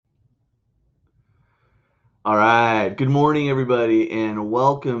All right. Good morning, everybody, and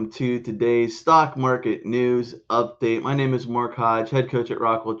welcome to today's stock market news update. My name is Mark Hodge, head coach at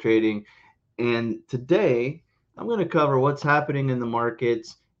Rockwell Trading, and today I'm going to cover what's happening in the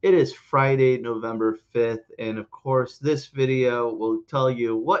markets. It is Friday, November 5th, and of course, this video will tell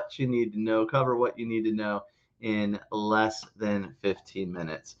you what you need to know, cover what you need to know in less than 15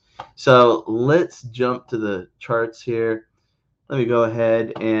 minutes. So let's jump to the charts here. Let me go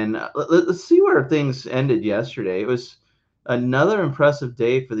ahead and let's see where things ended yesterday. It was another impressive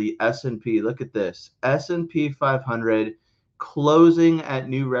day for the S&P. Look at this. S&P 500 closing at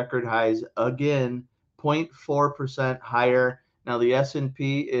new record highs again, 0.4% higher. Now the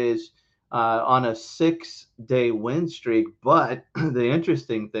S&P is on a 6-day win streak, but the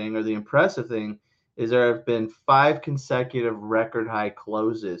interesting thing or the impressive thing is there have been 5 consecutive record high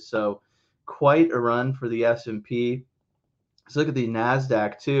closes. So quite a run for the S&P. Let's look at the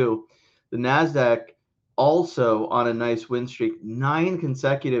Nasdaq too. The Nasdaq also on a nice win streak, 9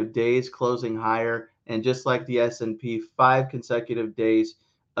 consecutive days closing higher, and just like the S&P, 5 consecutive days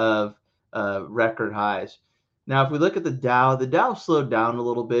of record highs. Now, if we look at the Dow slowed down a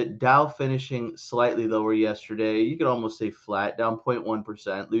little bit. Dow finishing slightly lower yesterday. You could almost say flat, down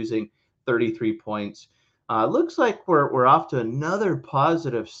 0.1%, losing 33 points. Looks like we're off to another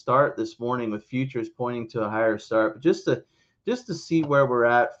positive start this morning with futures pointing to a higher start. But just to see where we're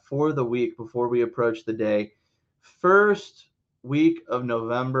at for the week before we approach the day. First week of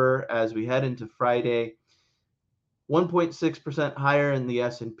November as we head into Friday, 1.6% higher in the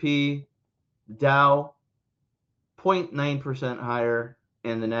S&P, Dow 0.9% higher,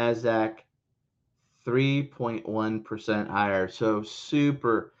 and the Nasdaq 3.1% higher. So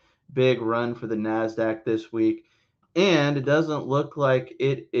super big run for the Nasdaq this week. And it doesn't look like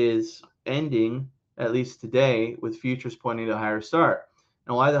it is ending, at least today, with futures pointing to a higher start.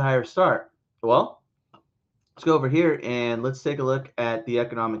 And why the higher start? Well, let's go over here and let's take a look at the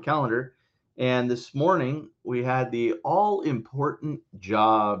economic calendar. And this morning we had the all important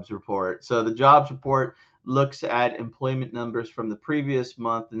jobs report. So the jobs report looks at employment numbers from the previous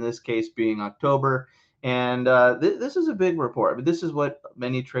month, in this case being October. And this is a big report, but this is what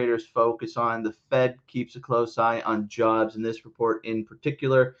many traders focus on. The Fed keeps a close eye on jobs in this report in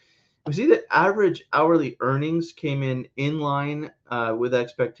particular. We see that average hourly earnings came in line with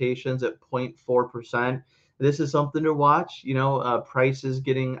expectations at 0.4%. This is something to watch. Prices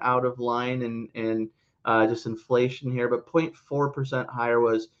getting out of line and just inflation here, but 0.4% higher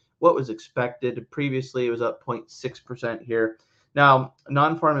was what was expected. Previously, it was up 0.6% here. Now,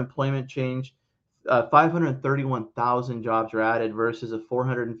 non-farm employment change, 531,000 jobs were added versus a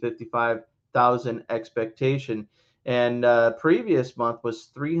 455,000 expectation. And previous month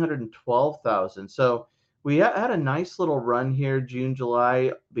was 312,000. So we had a nice little run here, June,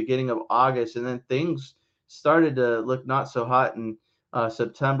 July, beginning of August, and then things started to look not so hot in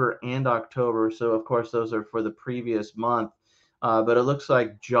September and October. So of course those are for the previous month, but it looks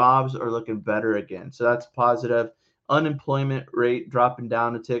like jobs are looking better again. So that's positive. Unemployment rate dropping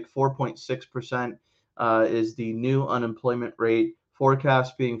down a tick, 4.6% is the new unemployment rate.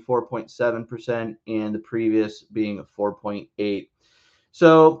 Forecast being 4.7% and the previous being 4.8.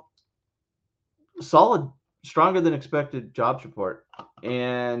 So solid, stronger than expected jobs report.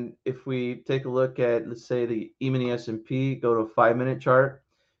 And if we take a look at, let's say, the E-mini S&P, go to a 5-minute chart,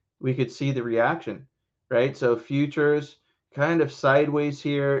 we could see the reaction, right? So futures kind of sideways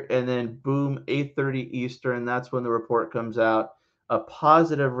here, and then boom, 8:30 Eastern. That's when the report comes out. A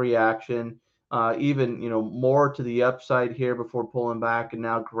positive reaction, even more to the upside here before pulling back, and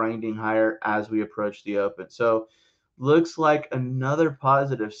now grinding higher as we approach the open. So looks like another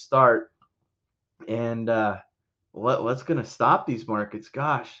positive start. And what's going to stop these markets?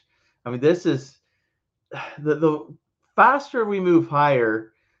 Gosh, I mean, this is the faster we move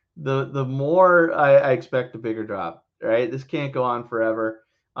higher, the more I expect a bigger drop. Right? This can't go on forever.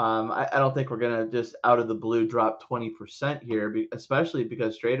 I don't think we're gonna just out of the blue drop 20% here, especially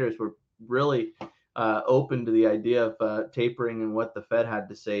because traders were really open to the idea of tapering and what the Fed had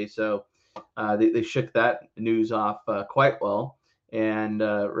to say. So they shook that news off quite well. And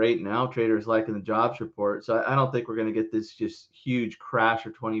right now, traders liking the jobs report. So I don't think we're going to get this just huge crash or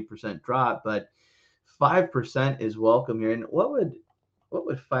 20% drop, but 5% is welcome here. And what would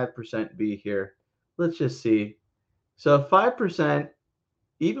 5% be here? Let's just see. So 5%,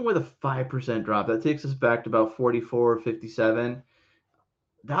 even with a 5% drop, that takes us back to about 44 or 57.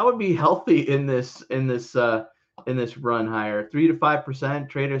 That would be healthy in this run higher. 3 to 5%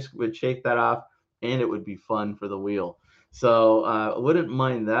 traders would shake that off, and it would be fun for the wheel. So I wouldn't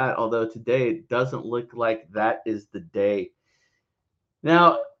mind that. Although today it doesn't look like that is the day.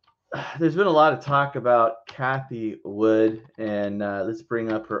 Now there's been a lot of talk about Kathy Wood, and let's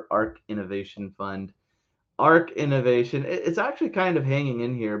bring up her ARC Innovation Fund. ARC Innovation, it's actually kind of hanging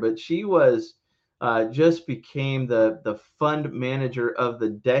in here, but she was just became the fund manager of the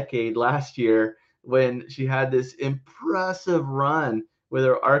decade last year when she had this impressive run with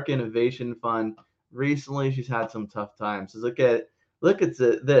her ARC Innovation Fund. Recently, she's had some tough times. So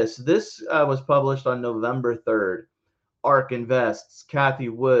this. This was published on November 3rd. ARK invests, Kathy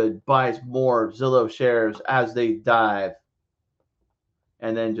Wood buys more Zillow shares as they dive.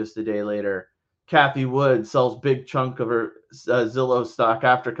 And then just a day later, Kathy Wood sells big chunk of her Zillow stock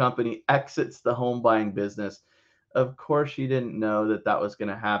after company exits the home buying business. Of course, she didn't know that that was going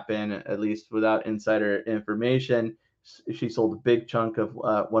to happen, at least without insider information. She sold a big chunk of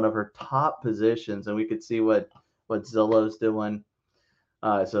one of her top positions, and we could see what Zillow's doing.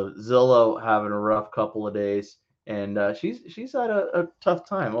 So Zillow having a rough couple of days, and she's had a tough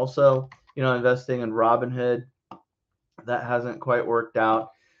time. Also, investing in Robinhood, that hasn't quite worked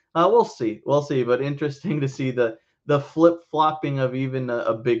out. We'll see. But interesting to see the flip flopping of even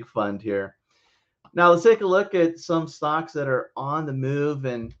a big fund here. Now let's take a look at some stocks that are on the move,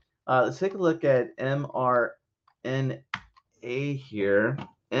 and let's take a look at MRNA here.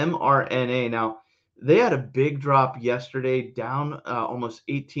 MRNA. Now, they had a big drop yesterday, down almost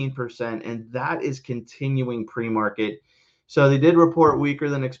 18%, and that is continuing pre-market. So they did report weaker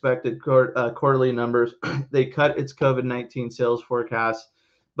than expected quarterly numbers. They cut its COVID-19 sales forecast,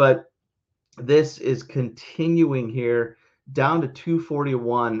 but this is continuing here down to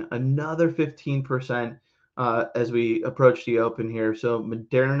 241, another 15% as we approach the open here. So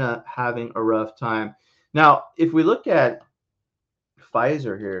Moderna having a rough time. Now, if we look at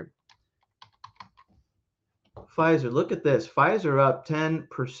Pfizer here. Pfizer, look at this. Pfizer up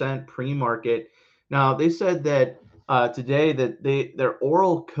 10% pre-market. Now they said that today that their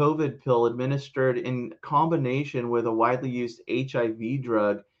oral COVID pill administered in combination with a widely used HIV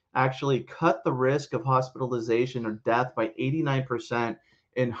drug actually cut the risk of hospitalization or death by 89%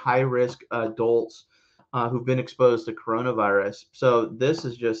 in high-risk adults who've been exposed to coronavirus. So this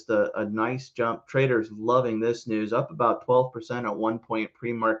is just a nice jump. Traders loving this news, up about 12% at one point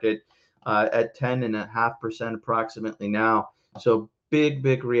pre-market, at 10.5% approximately now. So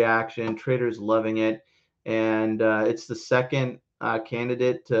big reaction. Traders loving it, and it's the second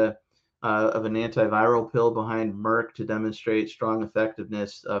candidate of an antiviral pill behind Merck to demonstrate strong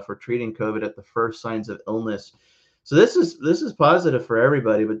effectiveness for treating COVID at the first signs of illness. So this is positive for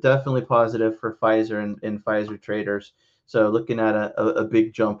everybody, but definitely positive for Pfizer and Pfizer traders. So looking at a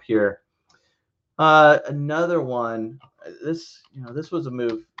big jump here. Another one. This was a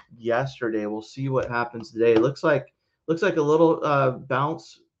move yesterday. We'll see what happens today. Looks like a little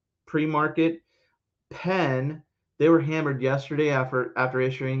bounce pre-market. Penn, they were hammered yesterday after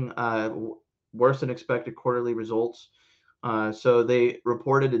issuing worse than expected quarterly results. So they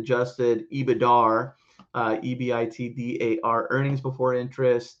reported adjusted EBITDAR, EBITDAR, earnings before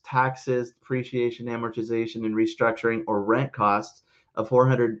interest, taxes, depreciation, amortization, and restructuring or rent costs of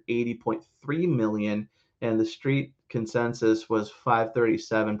 480.3 million, and the street consensus was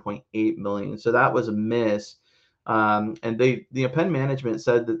 537.8 million. So that was a miss. And the Penn management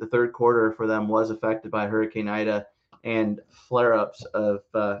said that the third quarter for them was affected by Hurricane Ida and flare-ups of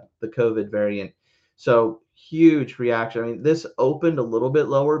the COVID variant. So huge reaction. I mean, this opened a little bit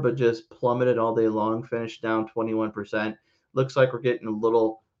lower, but just plummeted all day long, finished down 21%. Looks like we're getting a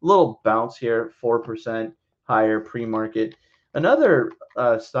little bounce here, 4% higher pre-market. Another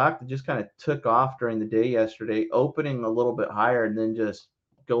stock that just kind of took off during the day yesterday, opening a little bit higher and then just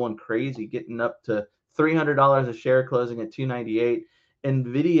going crazy, getting up to $300 a share, closing at 298.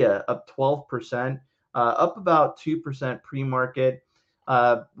 Nvidia up 12%, up about 2% pre-market.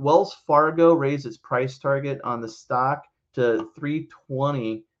 Wells Fargo raised its price target on the stock to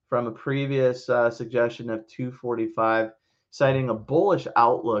 320 from a previous suggestion of 245, citing a bullish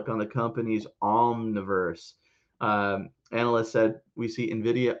outlook on the company's Omniverse. Analysts said we see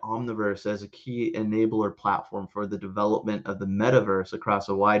NVIDIA Omniverse as a key enabler platform for the development of the metaverse across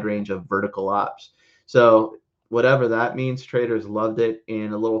a wide range of vertical ops. So whatever that means, traders loved it,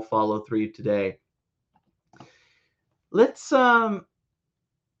 and a little follow through today. Let's take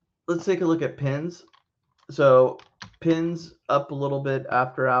a look at pins. So pins up a little bit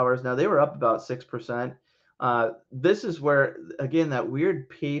after hours. Now they were up about 6%. This is where, again, that weird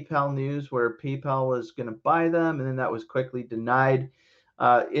PayPal news where PayPal was going to buy them, and then that was quickly denied.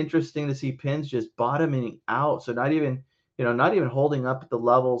 Interesting to see pins just bottoming out. So not even holding up at the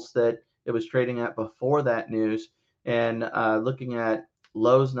levels that it was trading at before that news, and looking at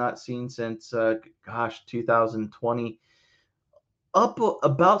lows not seen since 2020. up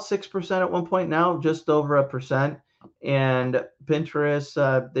about 6% at one point, now just over a percent. And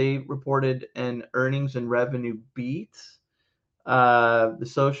Pinterest, they reported an earnings and revenue beat. The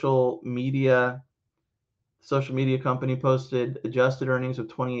social media company posted adjusted earnings of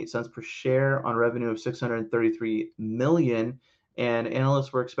 28 cents per share on revenue of 633 million, and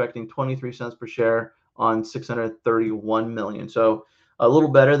analysts were expecting 23 cents per share on 631 million. So a little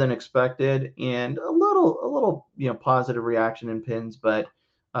better than expected, and a little positive reaction in pins, but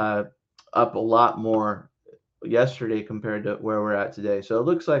uh, up a lot more yesterday compared to where we're at today. So it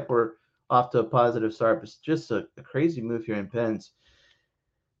looks like we're off to a positive start, but it's just a crazy move here in pins.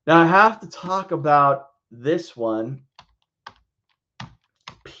 Now I have to talk about this one,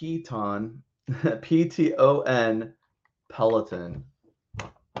 Peloton, P-T-O-N, Peloton.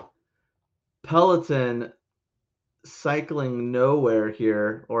 Peloton cycling nowhere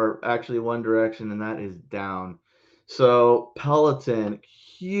here, or actually one direction, and that is down. So Peloton,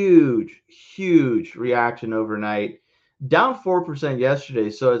 huge reaction overnight. Down 4%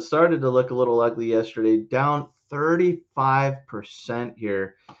 yesterday, so it started to look a little ugly yesterday. Down 35%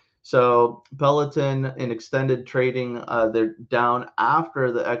 here. So Peloton in extended trading, they're down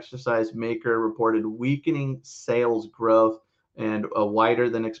after the exercise maker reported weakening sales growth and a wider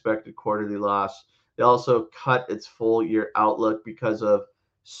than expected quarterly loss. They also cut its full year outlook because of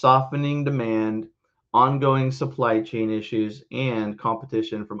softening demand, ongoing supply chain issues, and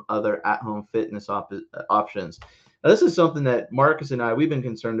competition from other at-home fitness options. Now, this is something that Marcus and we've been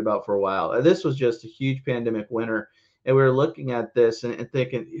concerned about for a while. This was just a huge pandemic winner. And we were looking at this and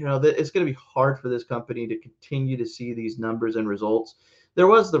thinking, that it's going to be hard for this company to continue to see these numbers and results. There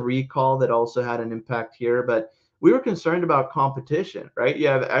was the recall that also had an impact here, but we were concerned about competition, right? You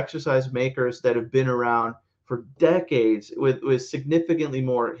have exercise makers that have been around for decades with significantly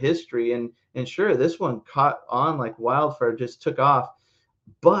more history. And sure, this one caught on like wildfire, just took off.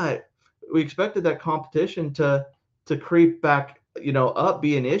 But we expected that competition to creep back, up,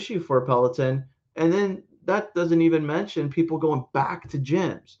 be an issue for Peloton. And then that doesn't even mention people going back to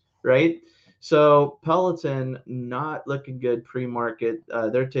gyms, right? So Peloton not looking good pre-market.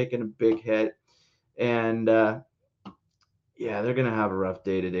 They're taking a big hit. And yeah, they're gonna have a rough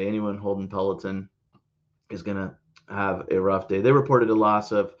day today. Anyone holding Peloton is gonna have a rough day. They reported a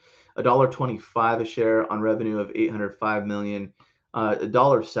loss of $1.25 a share on revenue of 805 million.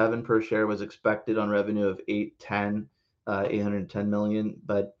 $1.07 per share was expected on revenue of 810 million.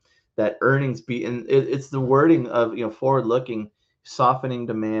 But that earnings beat, and it's the wording of forward looking, softening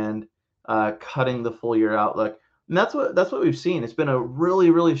demand, cutting the full year outlook. And that's what we've seen. It's been a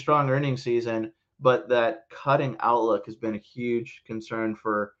really strong earnings season, but that cutting outlook has been a huge concern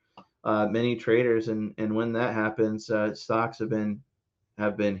for many traders, and when that happens, stocks have been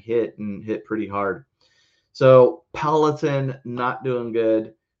hit pretty hard. So Peloton not doing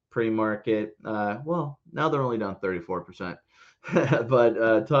good pre-market. Well, now they're only down 34%,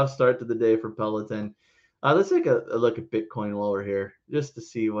 but tough start to the day for Peloton. Let's take a look at Bitcoin while we're here, just to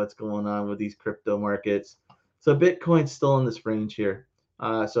see what's going on with these crypto markets. So Bitcoin's still in this range here.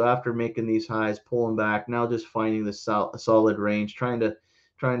 So after making these highs, pulling back, now just finding the solid range, trying to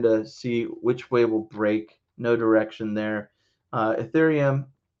see which way will break. No direction there. Ethereum,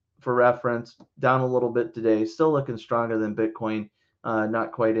 for reference, down a little bit today, still looking stronger than Bitcoin.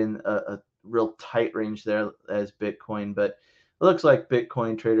 Not quite in a real tight range there as Bitcoin, but it looks like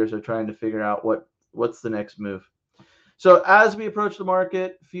Bitcoin traders are trying to figure out what's the next move. So as we approach the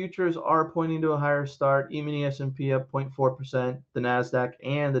market, futures are pointing to a higher start. E-mini S&P up 0.4%, the Nasdaq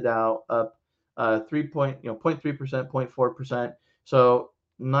and the Dow up 0.3%, 0.4%. So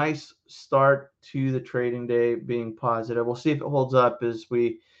nice start to the trading day, being positive. We'll see if it holds up as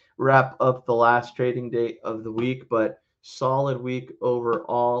we wrap up the last trading day of the week, but solid week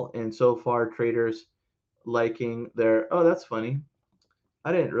overall. And so far, traders liking their. Oh, that's funny.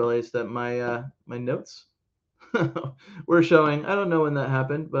 I didn't realize that my notes we're showing. I don't know when that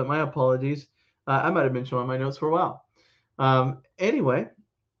happened, but my apologies. I might have been showing my notes for a while. Anyway,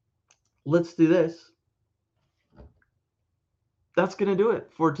 let's do this. That's going to do it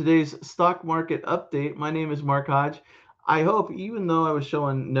for today's stock market update. My name is Mark Hodge. I hope, even though I was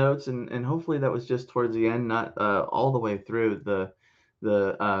showing notes, and hopefully that was just towards the end, not all the way through the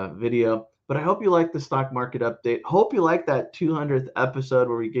video, but I hope you like the stock market update. Hope you like that 200th episode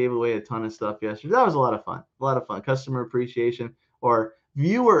where we gave away a ton of stuff yesterday. That was a lot of fun. A lot of fun. Customer appreciation, or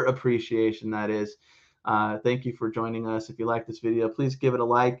viewer appreciation, that is. Thank you for joining us. If you like this video, please give it a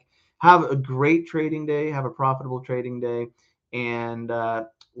like. Have a great trading day. Have a profitable trading day. And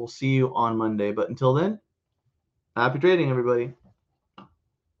we'll see you on Monday. But until then, happy trading, everybody.